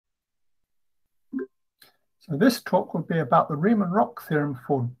So this talk will be about the Riemann Roch theorem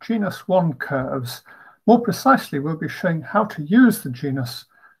for genus 1 curves. More precisely, we'll be showing how to use the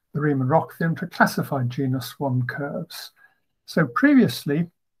Riemann Roch theorem to classify genus 1 curves. So previously,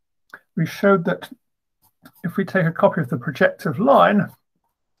 we showed that if we take a copy of the projective line,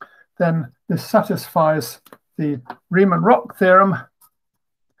 then this satisfies the Riemann Roch theorem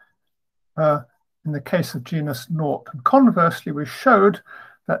in the case of genus 0. And conversely, we showed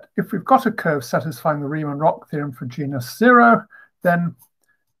that if we've got a curve satisfying the Riemann Roch theorem for genus 0, then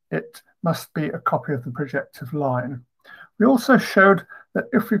it must be a copy of the projective line. We also showed that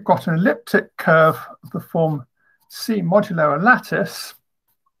if we've got an elliptic curve of the form C modulo a lattice,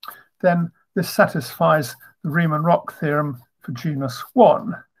 then this satisfies the Riemann Roch theorem for genus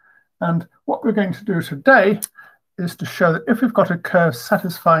 1. And what we're going to do today is to show that if we've got a curve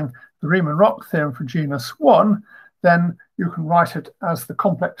satisfying the Riemann Roch theorem for genus 1, then you can write it as the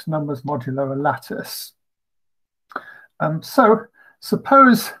complex numbers modulo a lattice. So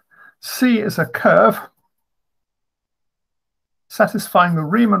suppose C is a curve satisfying the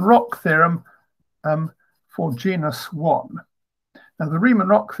Riemann Roch theorem for genus 1. Now, the Riemann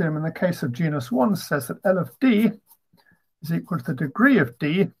Roch theorem in the case of genus 1 says that L of D is equal to the degree of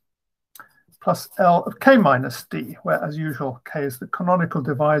D plus L of K minus D, where, as usual, K is the canonical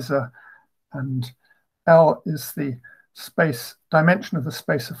divisor and L is the dimension of the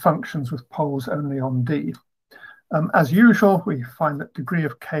space of functions with poles only on D. As usual, we find that degree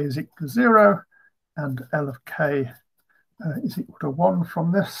of K is equal to 0 and L of K is equal to 1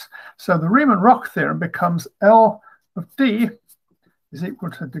 from this. So the Riemann Roch theorem becomes L of D is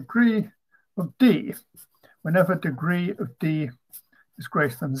equal to degree of D whenever degree of D is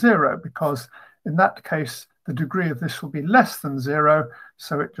greater than 0, because in that case, the degree of this will be less than 0,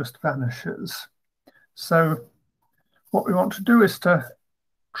 so it just vanishes. So what we want to do is to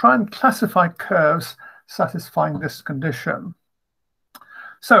try and classify curves satisfying this condition.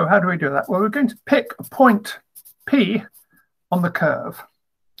 So how do we do that? Well, we're going to pick a point P on the curve,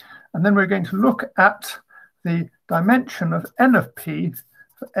 and then we're going to look at the dimension of n of P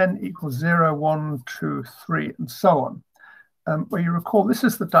for n equals 0, 1, 2, 3, and so on. Where you recall, this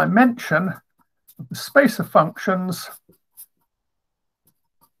is the dimension of the space of functions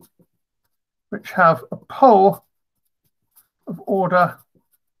which have a pole of order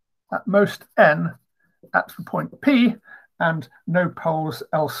at most n at the point P and no poles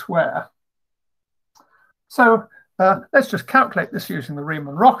elsewhere. So let's just calculate this using the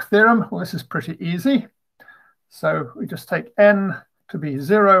Riemann Roch theorem. Well, this is pretty easy. So we just take n to be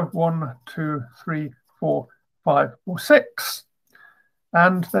 0, 1, 2, 3, 4, 5, or 6.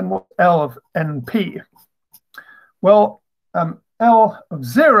 And then what L of NP? Well, L of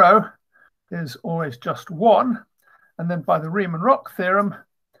 0 is always just 1. And then by the Riemann Roch theorem,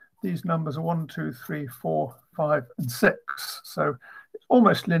 these numbers are 1, 2, 3, 4, 5, and 6. So it's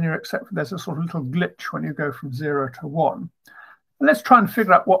almost linear, except for there's a sort of little glitch when you go from 0 to 1. And let's try and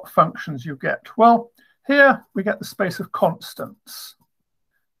figure out what functions you get. Well, here we get the space of constants,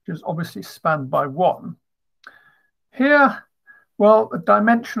 which is obviously spanned by 1. Here, well, the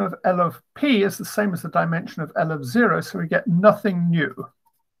dimension of L of P is the same as the dimension of L of 0, so we get nothing new.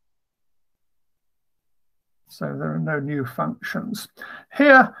 So there are no new functions.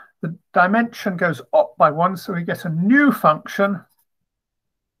 Here, the dimension goes up by 1, so we get a new function.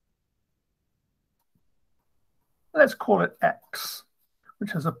 Let's call it x,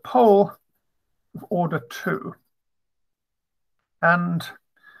 which has a pole of order 2. And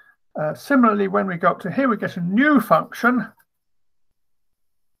similarly, when we go up to here, we get a new function.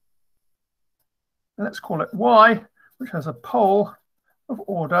 Let's call it y, which has a pole of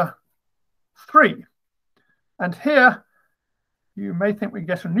order 3. And here, you may think we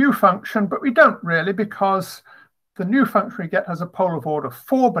get a new function, but we don't really, because the new function we get has a pole of order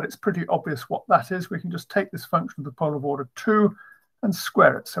 4, but it's pretty obvious what that is. We can just take this function with the pole of order 2 and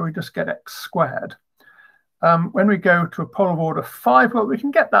square it, so we just get x squared. When we go to a pole of order 5, well, we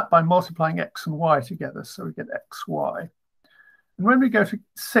can get that by multiplying x and y together, so we get xy. And when we go to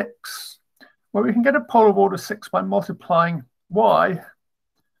 6, well, we can get a pole of order 6 by multiplying y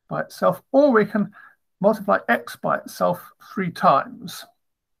by itself, or we can multiply x by itself 3 times.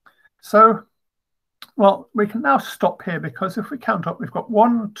 So, well, we can now stop here, because if we count up, we've got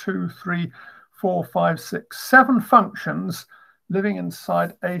 1, 2, 3, 4, 5, 6, 7 functions living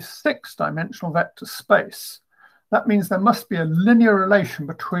inside a 6-dimensional vector space. That means there must be a linear relation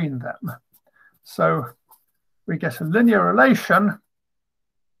between them. So we get a linear relation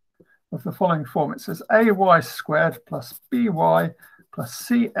of the following form. It says ay squared plus by plus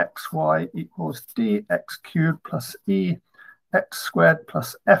cxy equals dx cubed plus ex squared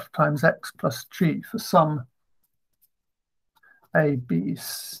plus f times x plus g for some A, B,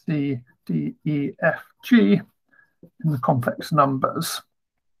 C, D, E, F, G in the complex numbers.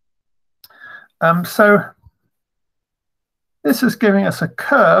 So this is giving us a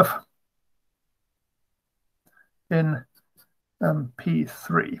curve in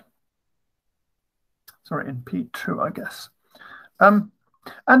P3. Sorry, in P2, I guess.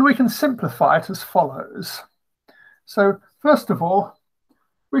 And we can simplify it as follows. So first of all,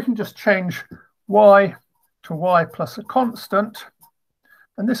 we can just change y to y plus a constant,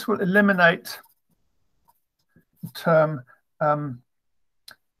 and this will eliminate the term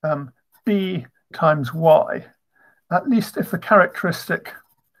b times y, at least if the characteristic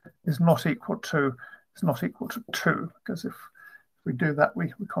is not equal to 2, because if we do that,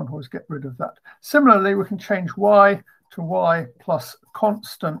 we can't always get rid of that. Similarly, we can change y to y plus a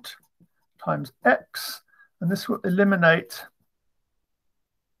constant times x, and this will eliminate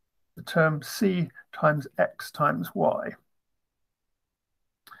the term c times x times y.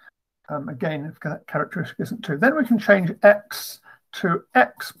 Again, if that characteristic isn't 2. Then we can change x to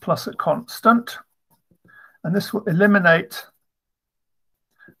x plus a constant, and this will eliminate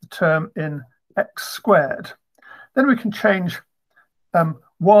the term in x squared. Then we can change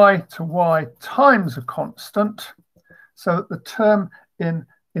y to y times a constant, so that the term in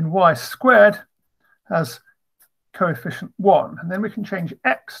y squared has coefficient 1. And then we can change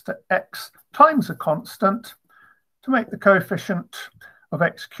x to x times a constant to make the coefficient of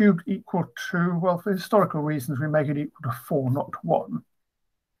x cubed equal to, well, for historical reasons, we make it equal to 4, not 1.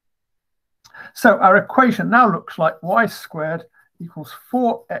 So our equation now looks like y squared equals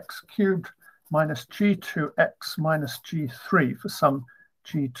 4x cubed minus g2x minus g3 for some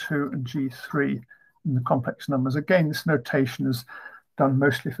g2 and g3 in the complex numbers. Again, this notation is done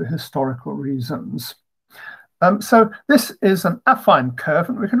mostly for historical reasons. So this is an affine curve,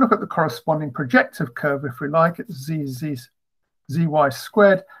 and we can look at the corresponding projective curve if we like. It's zy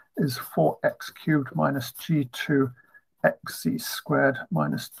squared is 4x cubed minus g2xz squared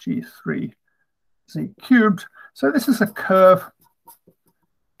minus g3z cubed. So this is a curve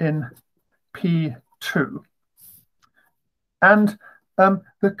in P2. And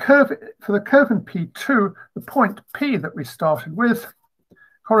the curve in P2, the point P that we started with,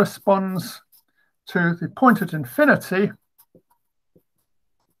 corresponds to the point at infinity,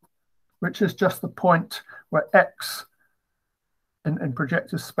 which is just the point where x, in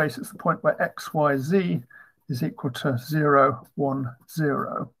projective space, it's the point where x, y, z is equal to 0, 1,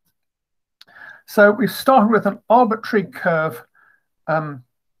 0. So we've started with an arbitrary curve, I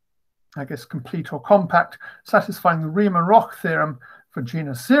guess complete or compact, satisfying the Riemann Roch theorem for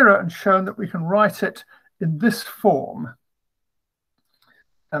genus 0, and shown that we can write it in this form,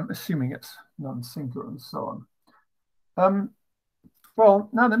 assuming it's non-singular and so on. Well,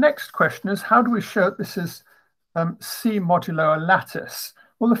 now the next question is, how do we show that this is C modulo a lattice?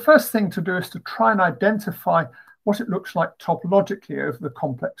 Well, the first thing to do is to try and identify what it looks like topologically over the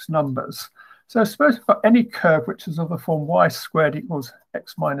complex numbers. So suppose we've got any curve which is of the form y squared equals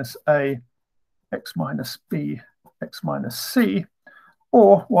x minus a, x minus b, x minus c,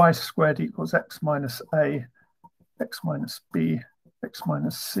 or y squared equals x minus a, x minus b, x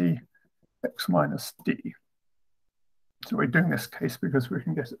minus c, x minus d. So we're doing this case because we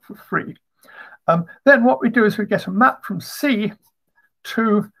can get it for free. Then what we do is we get a map from C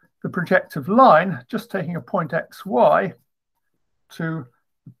to the projective line, just taking a point x, y to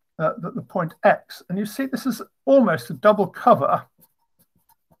the point x. And you see this is almost a double cover,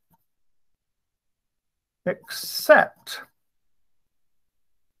 except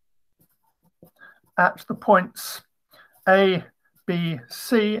at the points A, B,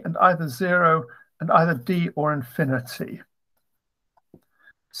 C, and either 0 and either D or infinity.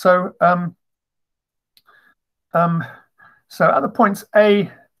 So, so at the points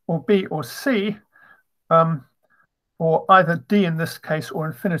A or B or C, or either D in this case or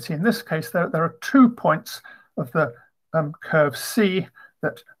infinity in this case, there are 2 points of the curve C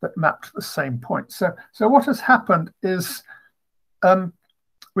that map to the same point. So what has happened is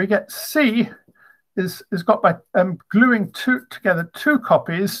we get C is got by gluing together 2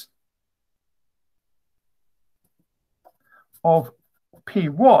 copies of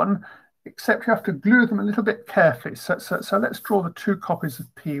P1, except you have to glue them a little bit carefully. So let's draw the 2 copies of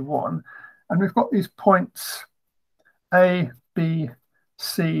P1, and we've got these points A, B,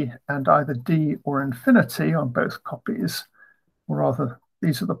 C, and either D or infinity on both copies, or rather,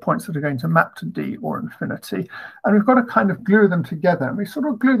 these are the points that are going to map to D or infinity. And we've got to kind of glue them together. And we sort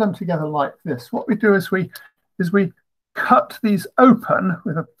of glue them together like this. What we do is we cut these open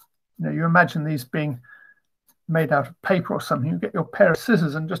with a, you imagine these being made out of paper or something. You get your pair of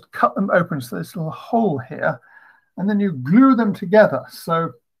scissors and just cut them open so there's a little hole here. and then you glue them together.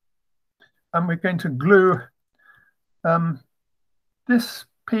 So we're going to glue this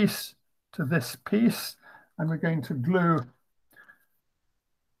piece to this piece, and we're going to glue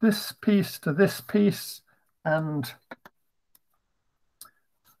this piece to this piece, and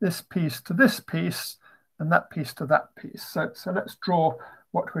this piece to this piece, and that piece to that piece. So let's draw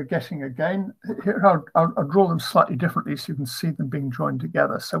what we're getting again. Here, I'll draw them slightly differently so you can see them being joined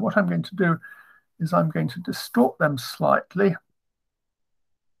together. So what I'm going to do is I'm going to distort them slightly.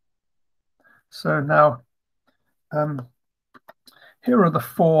 So now here are the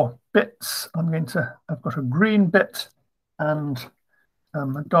 4 bits. I've got a green bit and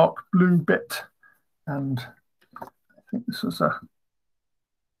a dark blue bit, and I think this was a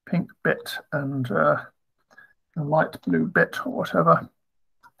pink bit and a light blue bit or whatever.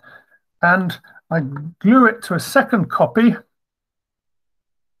 And I glue it to a second copy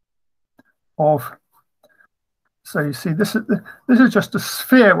of, so you see this is just a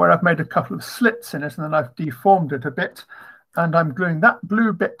sphere where I've made a couple of slits in it, and then I've deformed it a bit, and I'm gluing that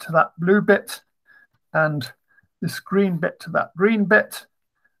blue bit to that blue bit, and this green bit to that green bit,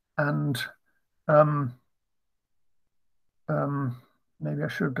 and maybe I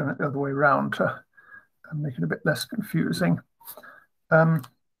should have done it the other way around to make it a bit less confusing.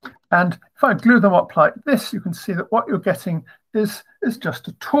 And if I glue them up like this, you can see that what you're getting is just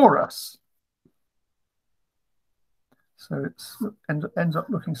a torus. So it ends up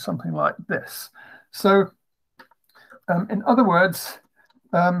looking something like this. So in other words,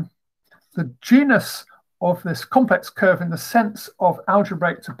 the genus of this complex curve in the sense of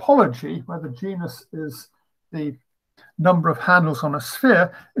algebraic topology, where the genus is the number of handles on a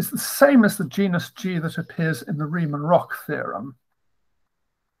sphere, is the same as the genus G that appears in the Riemann Roch theorem.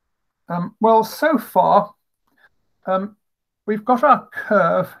 Well, so far, we've got our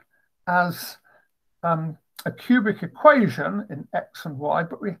curve as a cubic equation in x and y,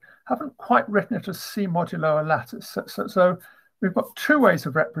 but we haven't quite written it as C modulo a lattice. So we've got 2 ways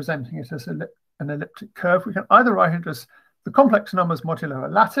of representing it as an elliptic curve. We can either write it as the complex numbers modulo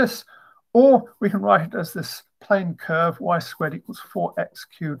a lattice, or we can write it as this plane curve y squared equals 4x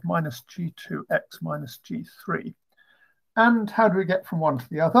cubed minus g2x minus g3. And how do we get from one to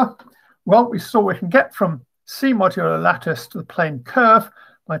the other? Well, we saw we can get from C modulo lattice to the plane curve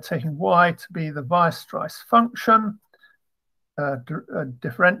by taking y to be the Weierstrass function,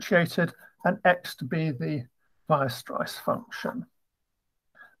 differentiated, and x to be the Weierstrass function.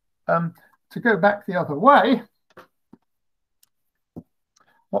 To go back the other way,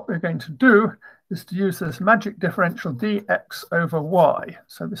 what we're going to do is to use this magic differential dx over y.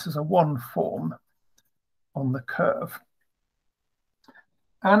 So this is a 1 form on the curve.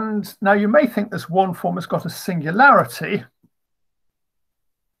 And now you may think this 1 form has got a singularity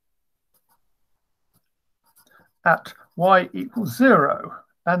at y equals 0.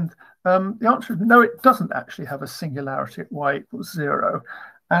 And the answer is no, it doesn't actually have a singularity at y equals 0.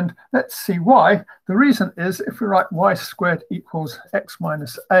 And let's see why. The reason is if we write y squared equals x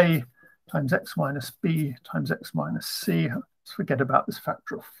minus a times x minus b times x minus c, let's forget about this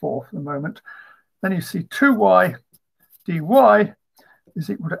factor of 4 for the moment, then you see 2y dy is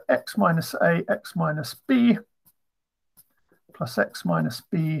equal to x minus a, x minus b, plus x minus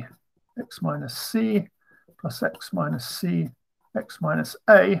b, x minus c, plus x minus c, x minus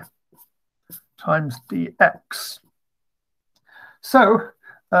a, times dx. So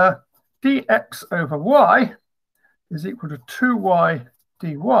dx over y is equal to 2y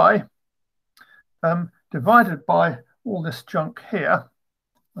dy divided by all this junk here.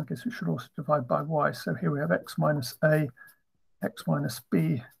 I guess we should also divide by y. So here we have x minus a, x minus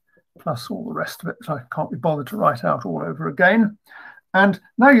b, plus all the rest of it that I can't be bothered to write out all over again. And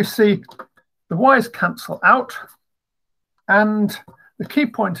now you see the y's cancel out. And the key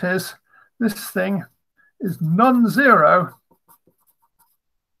point is this thing is non-zero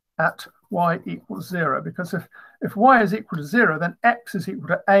at y equals 0, because if y is equal to 0, then x is equal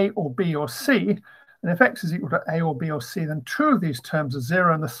to a or b or c. And if x is equal to a or b or c, then 2 of these terms are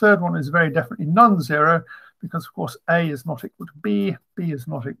 0. And the third one is very definitely non-zero, because, of course, a is not equal to b, b is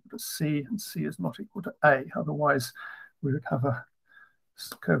not equal to c, and c is not equal to a. Otherwise, we would have a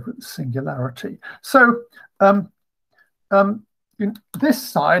curve with singularity. So this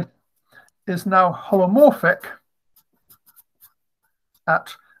side is now holomorphic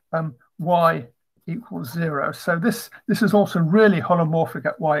at y equals 0. So this is also really holomorphic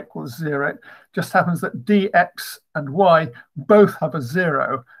at y equals 0. It just happens that dx and y both have a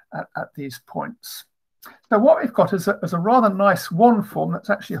 0 at these points. So what we've got is a rather nice 1 form that's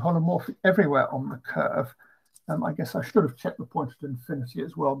actually holomorphic everywhere on the curve. I guess I should have checked the point at infinity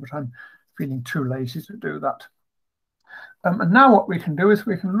as well, but I'm feeling too lazy to do that. And now what we can do is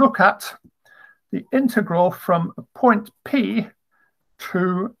we can look at the integral from a point P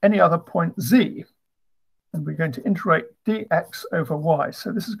to any other point Z. And we're going to integrate dx over y.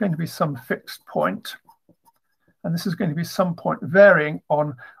 So this is going to be some fixed point. And this is going to be some point varying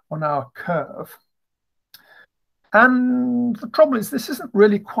on our curve. And the trouble is this isn't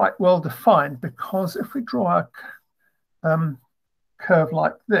really quite well defined, because if we draw a curve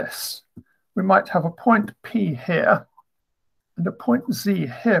like this, we might have a point P here and a point Z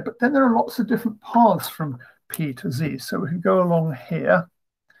here, but then there are lots of different paths from P to Z. So we could go along here,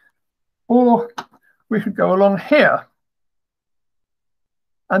 or we could go along here.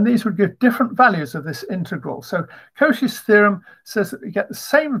 And these would give different values of this integral. So Cauchy's theorem says that we get the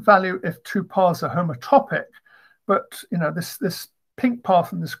same value if two paths are homotopic, but this pink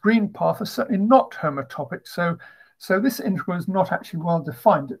path and this green path are certainly not homotopic. So this integral is not actually well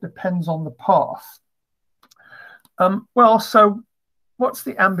defined. It depends on the path. Well, so what's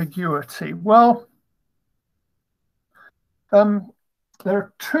the ambiguity? Well, there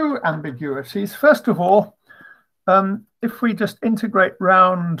are two ambiguities. First of all, if we just integrate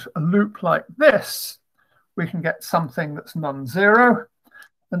round a loop like this, we can get something that's non-zero.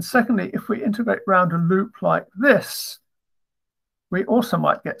 And secondly, if we integrate round a loop like this, we also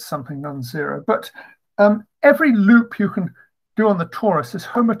might get something non-zero. But every loop you can do on the torus is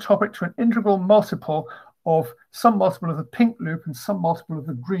homotopic to an integral multiple of some multiple of the pink loop and some multiple of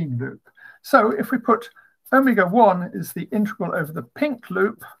the green loop. So if we put omega1 is the integral over the pink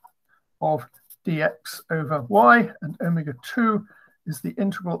loop of dx over y, and omega2 is the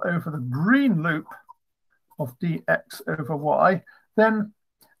integral over the green loop of dx over y, then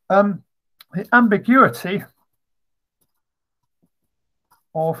the ambiguity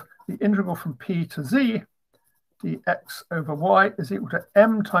of the integral from P to Z dx over y is equal to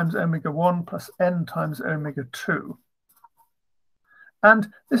m times omega1 plus n times omega2. And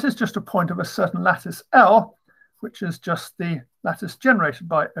this is just a point of a certain lattice L, which is just the lattice generated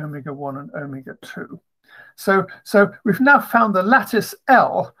by omega1 and omega2. So we've now found the lattice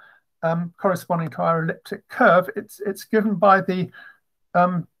L corresponding to our elliptic curve. It's given by the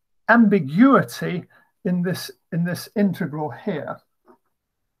ambiguity in this integral here.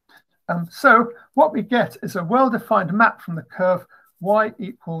 So what we get is a well-defined map from the curve y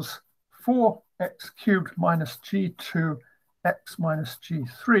equals 4x cubed minus g2 x minus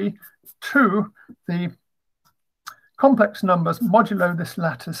g3 to the complex numbers modulo this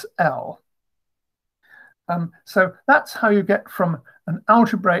lattice L. So that's how you get from an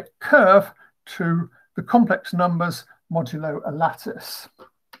algebraic curve to the complex numbers modulo a lattice.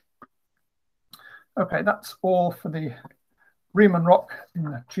 Okay, that's all for the Riemann Roch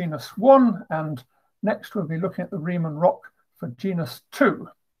in genus 1, and next we'll be looking at the Riemann Roch for genus 2.